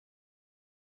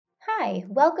Hi,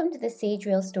 welcome to the Sage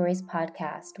Real Stories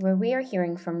podcast, where we are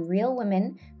hearing from real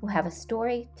women who have a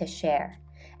story to share.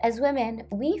 As women,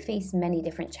 we face many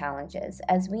different challenges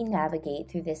as we navigate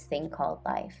through this thing called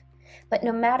life. But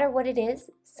no matter what it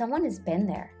is, someone has been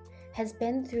there, has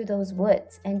been through those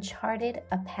woods and charted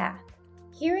a path.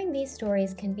 Hearing these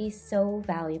stories can be so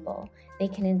valuable. They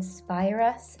can inspire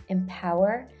us,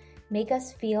 empower, make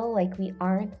us feel like we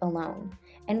aren't alone,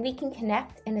 and we can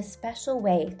connect in a special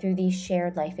way through these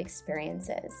shared life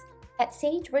experiences. At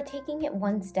Sage, we're taking it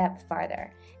one step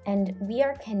farther, and we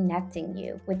are connecting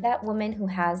you with that woman who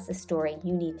has the story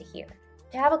you need to hear.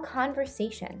 To have a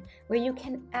conversation where you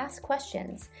can ask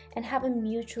questions and have a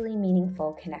mutually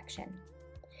meaningful connection.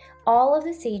 All of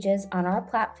the Sages on our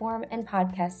platform and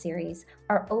podcast series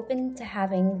are open to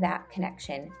having that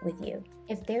connection with you.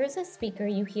 If there is a speaker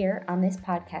you hear on this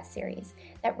podcast series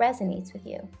that resonates with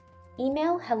you,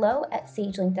 email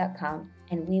hello@sagelink.com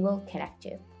and we will connect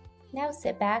you. Now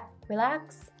sit back,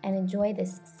 relax, and enjoy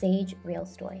this Sage Real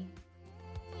Story.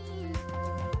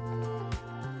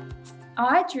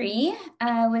 Audre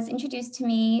was introduced to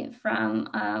me from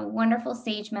a wonderful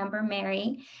Sage member,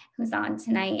 Mary, who's on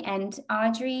tonight. And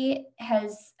Audre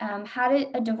has had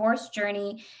a divorce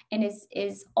journey and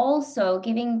is also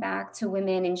giving back to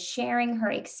women and sharing her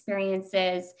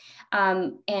experiences,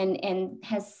 and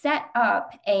has set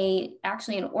up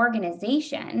actually an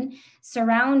organization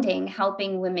surrounding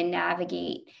helping women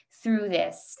navigate through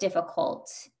this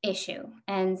difficult issue.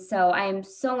 And so I'm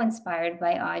so inspired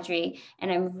by Audre,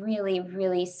 and I'm really,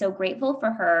 really so grateful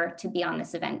for her to be on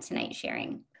this event tonight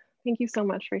sharing. Thank you so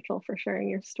much, Rachel, for sharing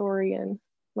your story, and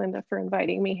Linda for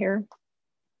inviting me here.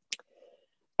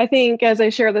 I think as I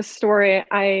share this story,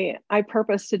 I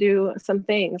purpose to do some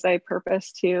things. I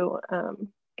purpose to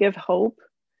give hope,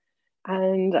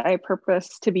 and I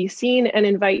purpose to be seen and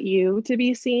invite you to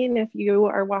be seen if you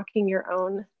are walking your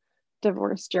own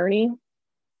divorce journey.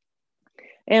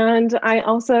 And I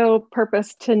also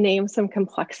purpose to name some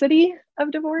complexity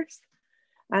of divorce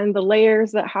and the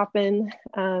layers that happen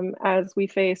as we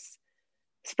face.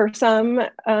 For some,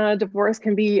 divorce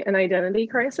can be an identity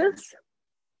crisis.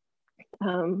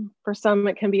 For some,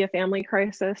 it can be a family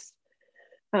crisis.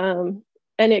 And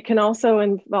it can also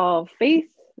involve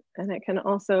faith, and it can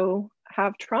also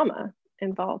have trauma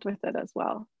involved with it as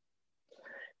well.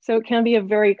 So it can be a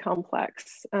very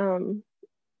complex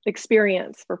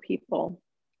experience for people,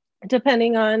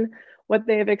 depending on what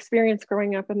they've experienced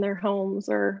growing up in their homes,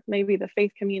 or maybe the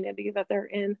faith community that they're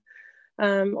in,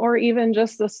 or even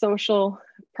just the social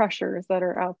pressures that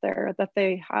are out there that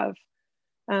they have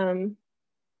in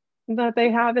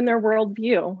their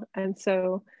worldview. And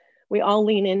so we all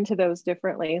lean into those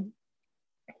differently.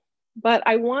 But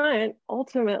I want,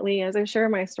 ultimately, as I share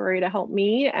my story, to help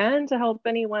me and to help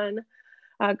anyone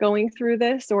going through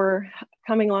this or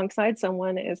coming alongside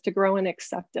someone, is to grow in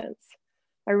acceptance.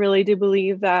 I really do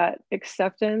believe that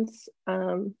acceptance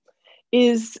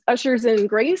ushers in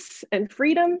grace and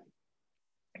freedom.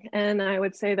 And I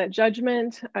would say that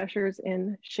judgment ushers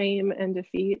in shame and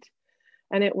defeat,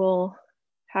 and it will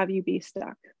have you be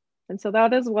stuck. And so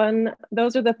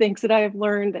those are the things that I have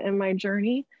learned in my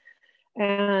journey.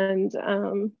 And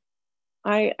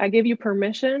I give you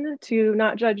permission to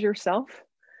not judge yourself.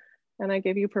 And I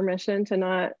give you permission to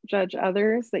not judge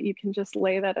others, that you can just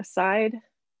lay that aside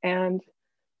and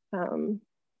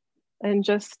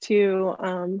just to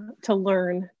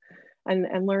learn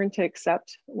and learn to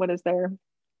accept what is there.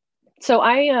 So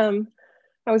I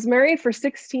was married for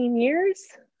 16 years.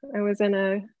 I was in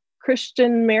a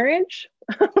Christian marriage.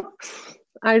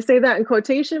 I say that in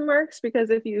quotation marks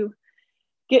because if you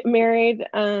get married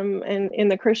and in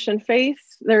the Christian faith,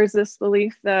 there's this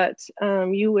belief that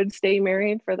you would stay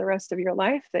married for the rest of your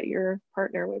life, that your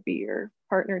partner would be your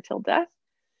partner till death.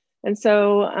 And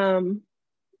so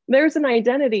there's an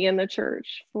identity in the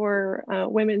church for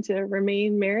women to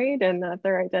remain married, and that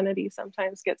their identity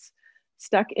sometimes gets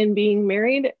stuck in being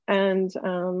married and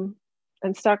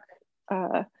stuck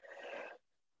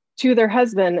to their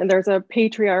husband. And there's a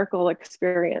patriarchal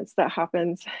experience that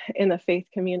happens in the faith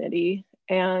community.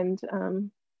 And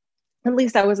at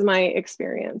least that was my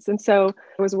experience. And so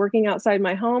I was working outside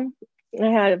my home. I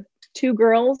had 2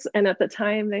 girls, and at the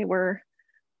time they were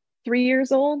 3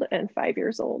 years old and 5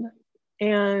 years old.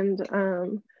 And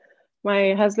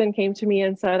my husband came to me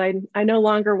and said, I no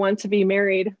longer want to be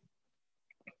married.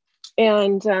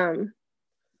 And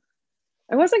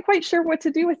I wasn't quite sure what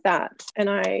to do with that. And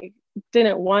I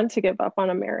didn't want to give up on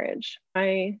a marriage.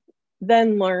 I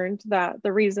then learned that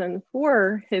the reason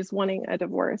for his wanting a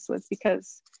divorce was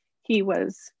because he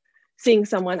was seeing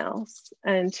someone else,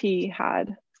 and he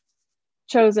had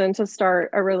chosen to start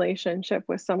a relationship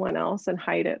with someone else and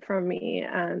hide it from me.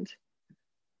 And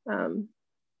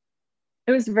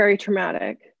it was very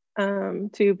traumatic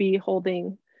to be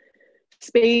holding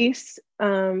space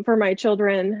for my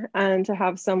children and to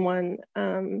have someone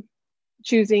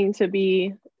choosing to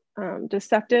be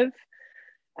deceptive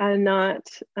and not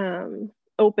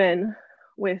open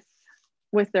with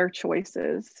their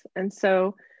choices. And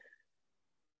so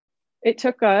it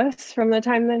took us, from the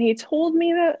time that he told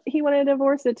me that he wanted a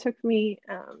divorce, it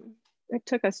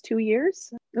took us 2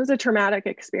 years. It was a traumatic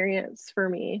experience for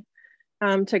me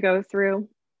to go through.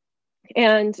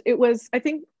 And it was, I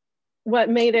think what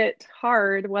made it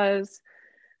hard was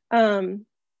I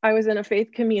was in a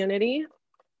faith community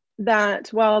that,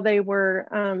 while they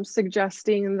were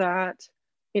suggesting that,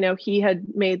 you know, he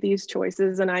had made these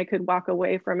choices and I could walk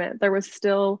away from it, there was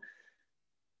still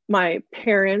my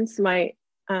parents, my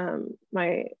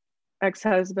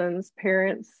ex-husband's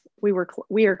parents.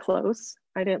 We are close.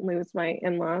 I didn't lose my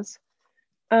in-laws.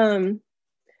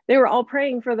 They were all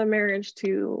praying for the marriage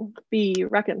to be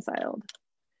reconciled.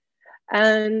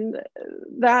 And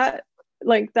that's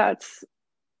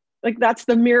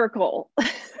the miracle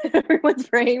everyone's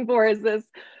praying for, is this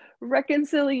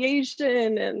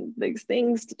reconciliation and these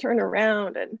things to turn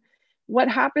around. And what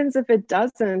happens if it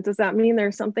doesn't? Does that mean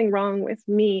there's something wrong with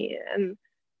me? And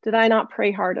did I not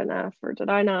pray hard enough, or did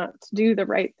I not do the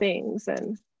right things?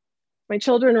 And my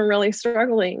children were really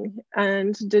struggling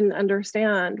and didn't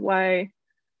understand why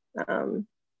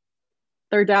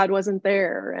their dad wasn't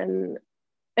there. And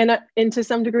to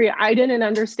some degree, I didn't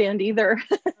understand either.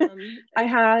 I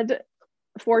had,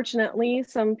 fortunately,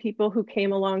 some people who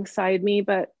came alongside me,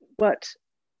 but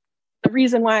the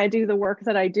reason why I do the work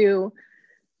that I do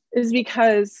is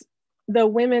because the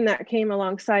women that came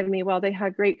alongside me, while they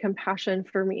had great compassion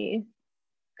for me,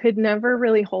 could never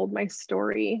really hold my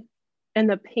story and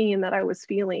the pain that I was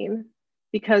feeling,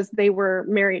 because they were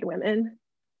married women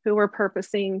who were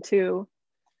purposing to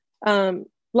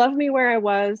love me where I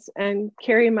was and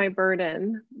carry my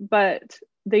burden, but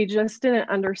they just didn't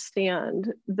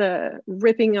understand the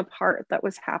ripping apart that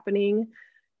was happening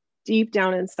deep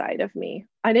down inside of me.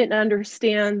 I didn't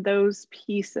understand those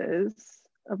pieces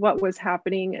of what was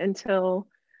happening until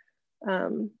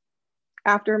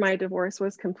after my divorce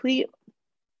was complete,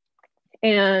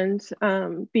 and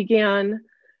began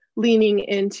leaning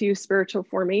into spiritual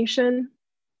formation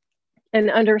and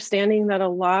understanding that a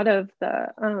lot of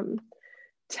the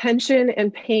tension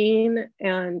and pain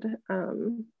and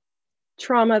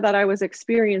trauma that I was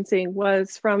experiencing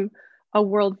was from a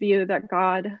worldview that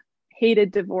God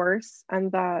hated divorce,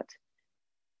 and that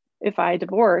if I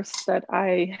divorced, that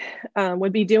I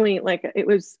would be doing, like, it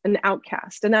was an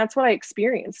outcast. And that's what I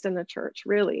experienced in the church,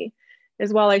 really,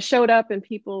 is while I showed up and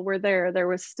people were there, there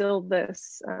was still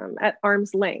this at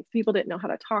arm's length. People didn't know how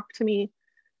to talk to me.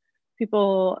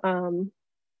 People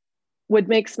would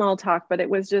make small talk, but it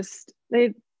was just,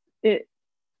 it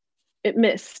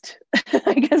missed,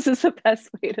 I guess is the best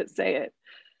way to say it.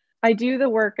 I do the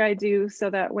work I do so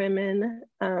that women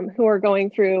who are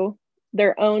going through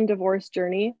their own divorce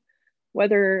journey,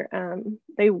 whether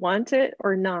they want it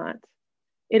or not,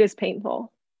 it is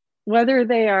painful. Whether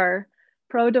they are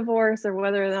pro-divorce or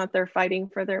whether or not they're fighting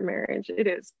for their marriage, it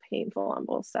is painful on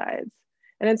both sides.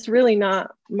 And it's really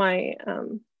not my,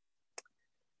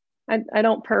 I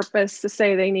don't purpose to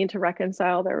say they need to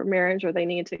reconcile their marriage or they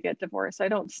need to get divorced. I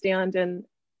don't stand in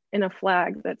a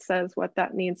flag that says what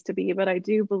that needs to be, but I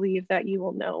do believe that you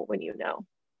will know when you know.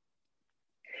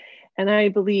 And I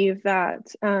believe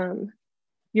that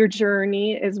your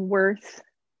journey is worth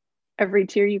every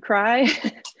tear you cry.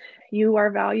 You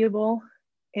are valuable,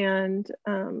 and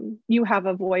you have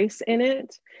a voice in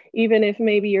it, even if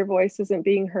maybe your voice isn't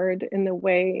being heard in the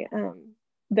way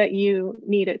that you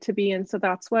need it to be. And so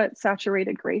that's what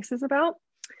Saturated Grace is about.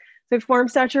 So I've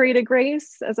formed Saturated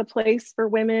Grace as a place for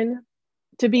women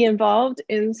to be involved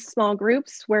in small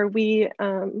groups where we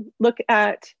look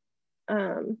at,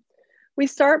 we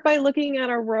start by looking at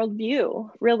our worldview,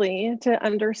 really, to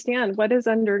understand what is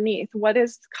underneath, what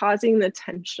is causing the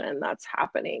tension that's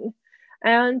happening,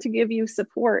 and to give you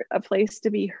support, a place to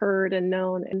be heard and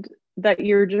known, and that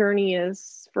your journey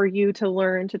is for you to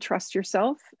learn to trust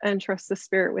yourself and trust the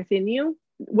spirit within you,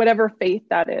 whatever faith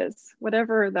that is,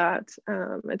 whatever that,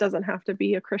 it doesn't have to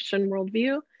be a Christian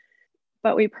worldview,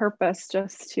 but we purpose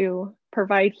just to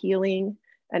provide healing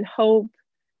and hope,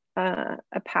 a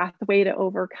pathway to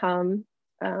overcome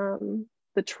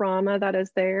the trauma that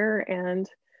is there, and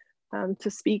to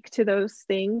speak to those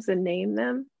things and name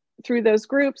them. Through those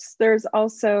groups, there's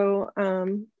also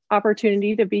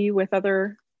opportunity to be with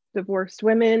other divorced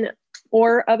women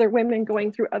or other women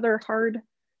going through other hard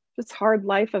just hard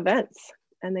life events,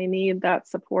 and they need that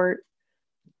support.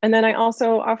 And then I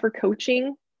also offer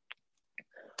coaching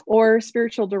or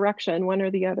spiritual direction, one or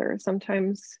the other.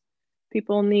 Sometimes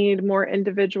people need more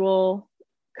individual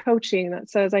coaching that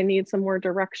says, I need some more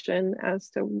direction as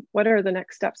to what are the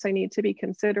next steps I need to be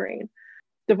considering.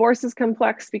 Divorce is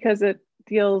complex because it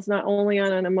deals not only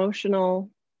on an emotional,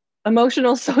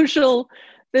 social,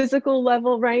 physical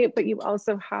level, right? But you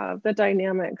also have the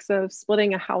dynamics of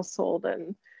splitting a household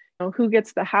and who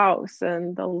gets the house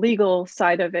and the legal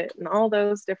side of it and all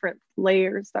those different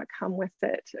layers that come with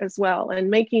it as well. And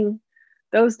making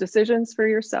those decisions for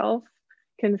yourself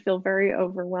can feel very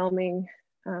overwhelming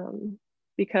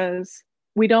because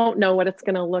we don't know what it's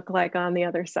going to look like on the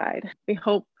other side. We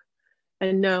hope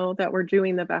and know that we're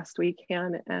doing the best we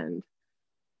can. And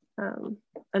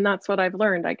that's what I've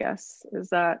learned, I guess, is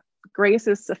that grace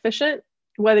is sufficient,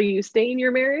 whether you stay in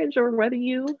your marriage or whether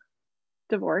you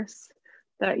divorce,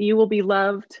 that you will be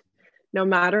loved no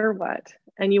matter what,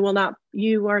 and you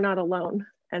are not alone.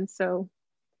 And so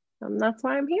that's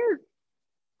why I'm here.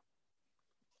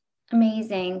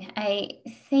 Amazing. I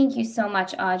thank you so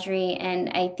much, Audre. And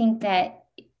I think that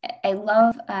I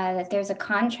love that there's a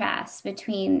contrast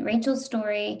between Rachel's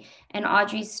story and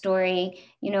Audre's story.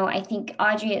 I think,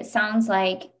 Audre, it sounds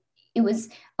like it was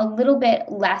a little bit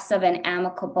less of an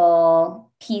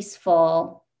amicable,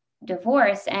 peaceful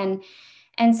divorce. And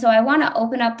so I want to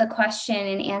open up the question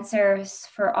and answers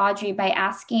for Audre by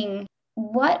asking,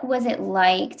 what was it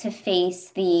like to face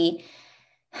the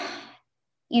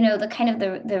kind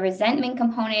of the resentment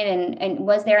component, and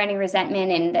was there any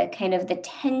resentment and the kind of the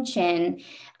tension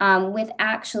with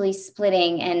actually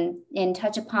splitting, and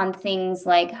touch upon things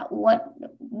like what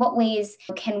ways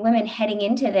can women heading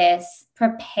into this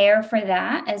prepare for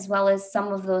that, as well as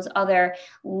some of those other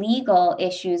legal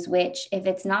issues, which if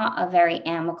it's not a very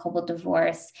amicable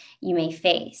divorce, you may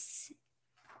face?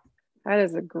 That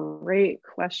is a great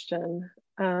question.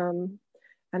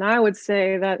 And I would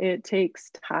say that it takes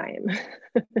time.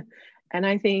 And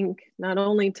I think not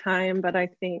only time, but I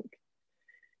think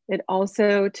it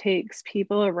also takes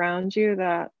people around you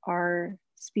that are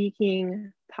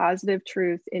speaking positive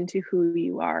truth into who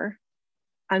you are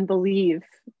and believe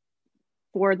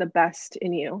for the best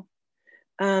in you.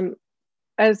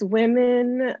 As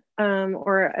women,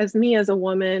 or as me as a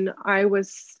woman, I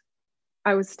was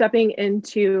stepping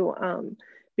into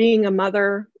being a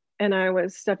mother, and I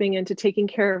was stepping into taking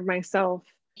care of myself.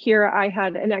 Here I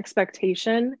had an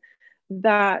expectation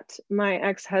that my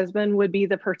ex-husband would be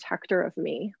the protector of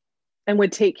me and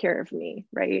would take care of me,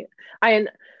 right?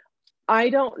 I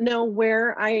don't know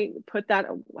where I put that,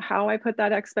 how I put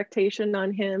that expectation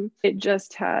on him. It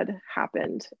just had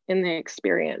happened in the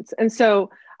experience. And so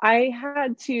I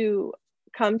had to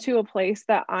come to a place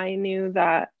that I knew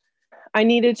that I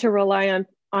needed to rely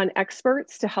on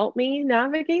experts to help me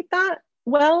navigate that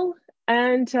well,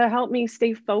 and to help me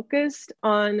stay focused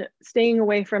on staying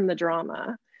away from the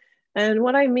drama. And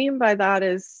what I mean by that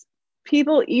is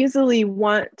people easily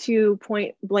want to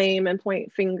point blame and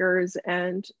point fingers,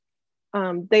 and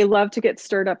they love to get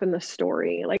stirred up in the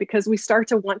story, like, because we start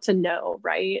to want to know,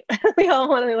 right? We all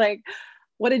want to, like,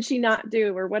 what did she not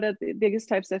do? Or what are the biggest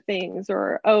types of things?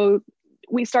 Or, oh,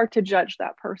 we start to judge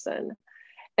that person.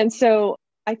 And so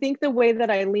I think the way that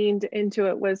I leaned into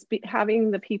it was having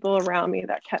the people around me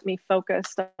that kept me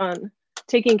focused on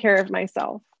taking care of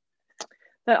myself,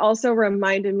 that also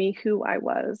reminded me who I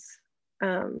was,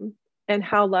 and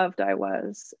how loved I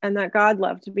was, and that God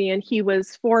loved me and He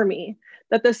was for me,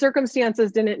 that the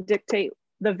circumstances didn't dictate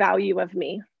the value of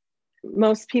me.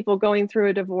 Most people going through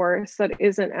a divorce that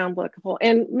isn't amicable,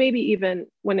 and maybe even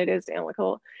when it is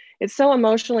amicable, it's so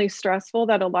emotionally stressful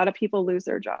that a lot of people lose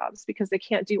their jobs because they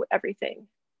can't do everything.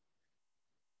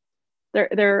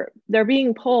 They're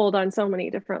being pulled on so many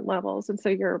different levels, and so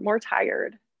you're more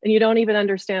tired and you don't even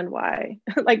understand why.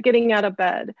 Like getting out of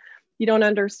bed, you don't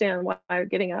understand why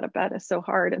getting out of bed is so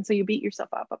hard, and so you beat yourself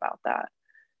up about that.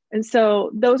 And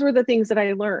so those were the things that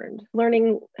I learned,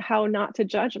 learning how not to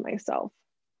judge myself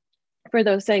for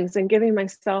those things, and giving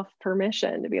myself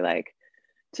permission to be like,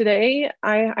 today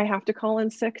I have to call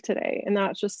in sick today, and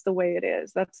that's just the way it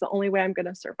is. That's the only way I'm going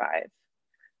to survive.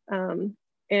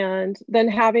 And then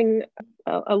having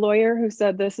a lawyer who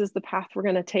said, this is the path we're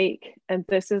going to take, and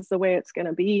this is the way it's going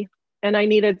to be. And I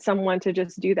needed someone to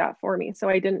just do that for me, so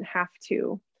I didn't have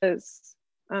to, because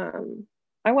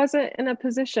I wasn't in a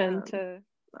position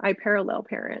I parallel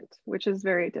parent, which is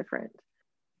very different.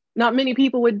 Not many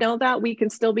people would know that. We can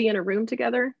still be in a room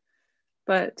together,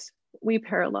 but we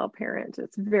parallel parent.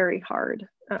 It's very hard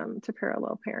to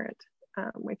parallel parent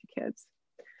with kids.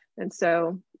 And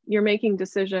so you're making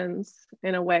decisions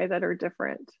in a way that are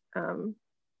different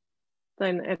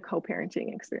than a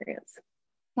co-parenting experience.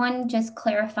 One just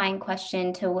clarifying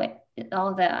question to what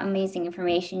all the amazing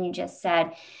information you just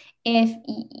said. If,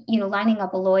 lining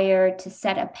up a lawyer to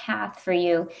set a path for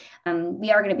you, we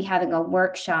are going to be having a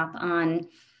workshop on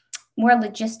more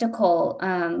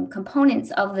logistical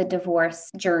components of the divorce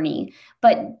journey.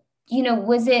 But, do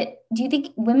you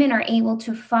think women are able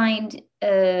to find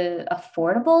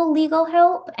affordable legal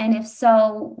help? And if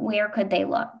so, where could they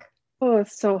look? Oh,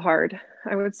 it's so hard.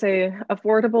 I would say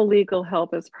affordable legal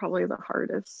help is probably the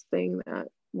hardest thing that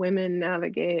women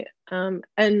navigate.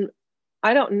 And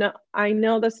I don't know. I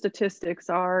know the statistics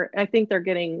I think they're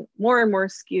getting more and more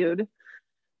skewed,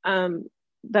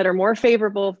 that are more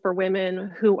favorable for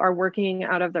women who are working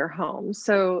out of their homes.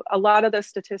 So a lot of the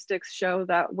statistics show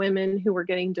that women who were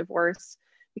getting divorced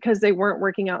because they weren't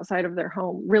working outside of their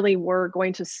home really were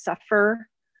going to suffer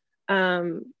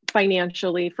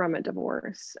financially from a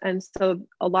divorce. And so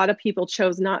a lot of people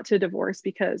chose not to divorce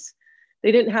because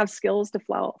they didn't have skills to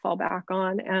fall back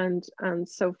on and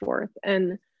so forth.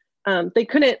 And they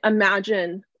couldn't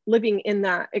imagine living in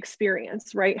that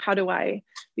experience, right? How do I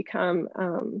become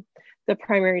the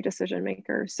primary decision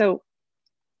maker? So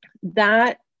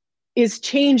that is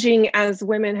changing as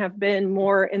women have been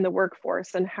more in the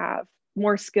workforce and have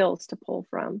more skills to pull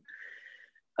from.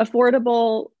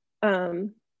 Affordable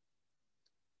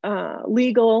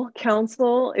legal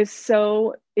counsel I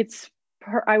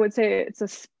would say it's a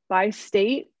by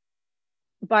state,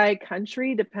 by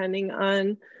country, depending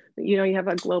on, you have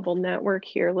a global network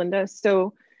here, Linda.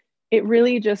 So it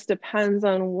really just depends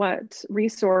on what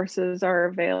resources are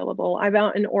available. I'm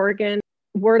out in Oregon.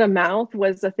 Word of mouth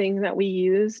was a thing that we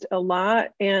used a lot.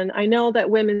 And I know that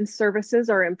women's services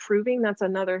are improving. That's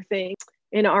another thing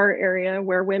in our area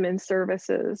where women's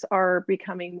services are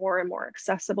becoming more and more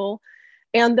accessible.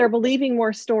 And they're believing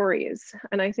more stories.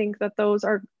 And I think that those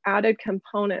are added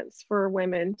components for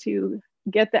women to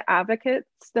get the advocates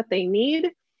that they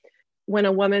need. When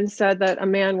a woman said that a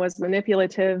man was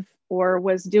manipulative or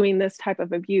was doing this type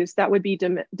of abuse, that would be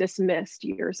dismissed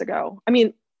years ago. I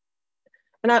mean,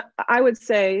 and I would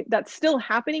say that's still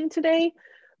happening today,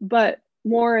 but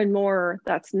more and more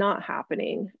that's not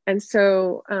happening. And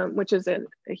so, which is a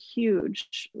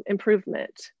huge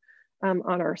improvement on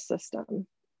our system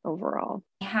overall.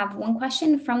 I have one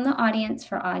question from the audience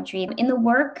for Audre. In the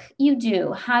work you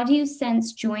do, how do you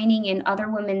sense joining in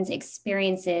other women's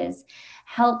experiences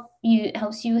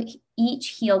helps you each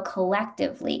heal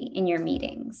collectively in your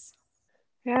meetings?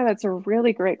 Yeah, that's a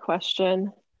really great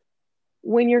question.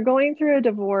 When you're going through a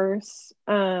divorce,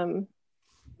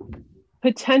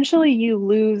 potentially you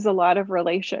lose a lot of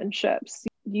relationships.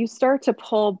 You start to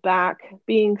pull back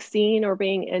being seen or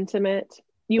being intimate.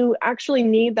 You actually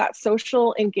need that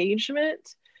social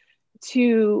engagement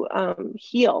to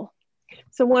heal.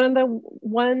 So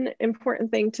one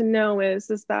important thing to know is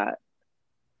that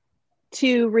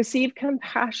to receive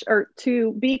compassion or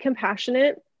to be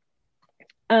compassionate,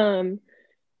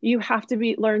 you have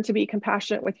to learn to be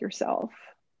compassionate with yourself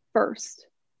first.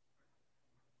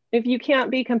 If you can't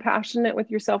be compassionate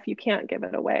with yourself, you can't give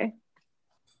it away.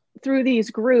 Through these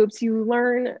groups, you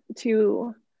learn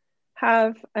to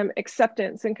have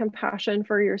acceptance and compassion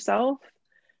for yourself.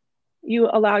 You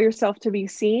allow yourself to be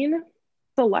seen.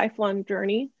 It's a lifelong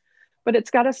journey, but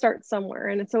it's got to start somewhere.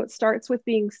 And so it starts with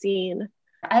being seen.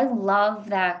 I love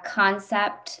that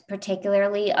concept,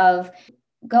 particularly of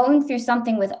going through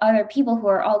something with other people who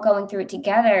are all going through it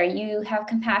together. You have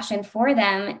compassion for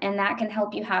them, and that can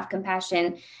help you have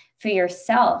compassion for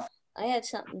yourself. I had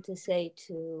something to say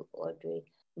to Audre.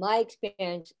 My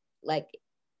experience,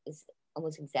 is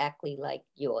almost exactly like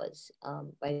yours,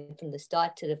 right from the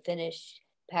start to the finish,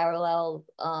 parallel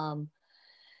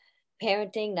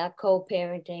parenting, not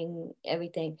co-parenting,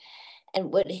 everything.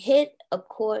 And what hit a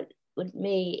chord with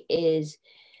me is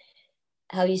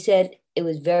how you said it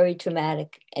was very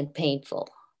traumatic and painful.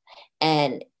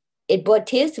 And it brought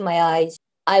tears to my eyes.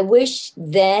 I wish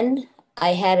then I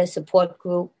had a support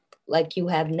group like you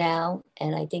have now.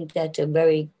 And I think that's a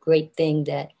very great thing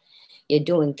that you're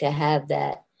doing, to have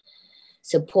that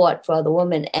support for other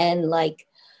women. And like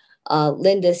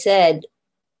Linda said,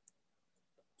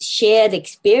 shared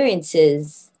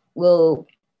experiences will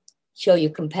show you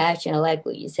compassion. I like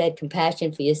what you said,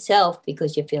 compassion for yourself,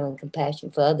 because you're feeling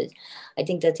compassion for others. I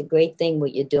think that's a great thing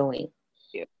what you're doing.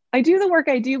 I do the work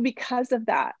I do because of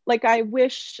that. Like, I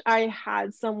wish I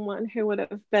had someone who would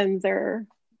have been there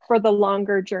for the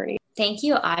longer journey. Thank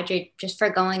you, Audre, just for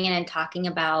going in and talking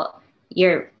about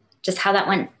just how that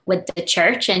went with the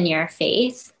church and your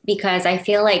faith, because I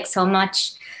feel like so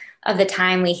much of the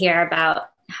time we hear about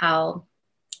how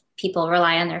people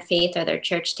rely on their faith or their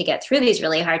church to get through these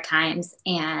really hard times.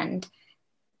 And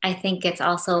I think it's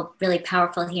also really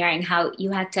powerful hearing how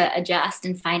you had to adjust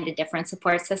and find a different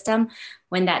support system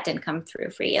when that didn't come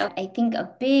through for you. I think a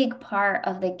big part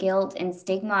of the guilt and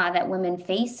stigma that women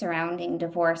face surrounding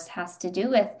divorce has to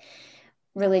do with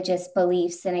religious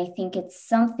beliefs. And I think it's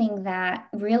something that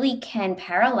really can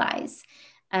paralyze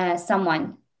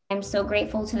someone. I'm so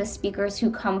grateful to the speakers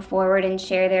who come forward and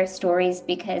share their stories,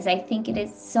 because I think it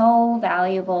is so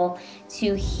valuable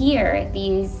to hear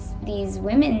these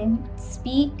women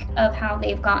speak of how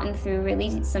they've gotten through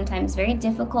really sometimes very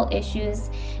difficult issues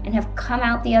and have come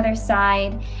out the other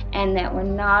side, and that we're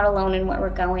not alone in what we're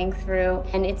going through.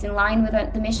 And it's in line with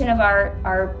the mission of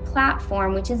our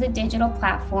platform, which is a digital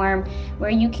platform where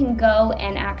you can go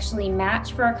and actually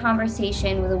match for a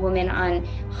conversation with a woman on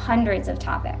hundreds of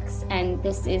topics. And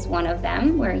this is one of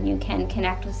them, where you can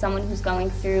connect with someone who's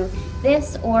going through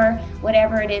this or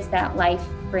whatever it is that life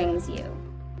brings you.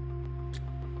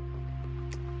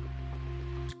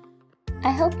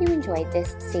 I hope you enjoyed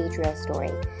this Sage Real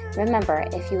story. Remember,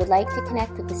 if you would like to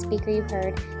connect with the speaker you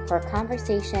heard for a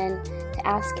conversation, to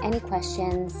ask any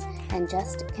questions, and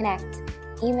just connect,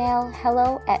 email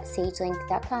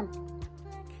hello@sagelink.com.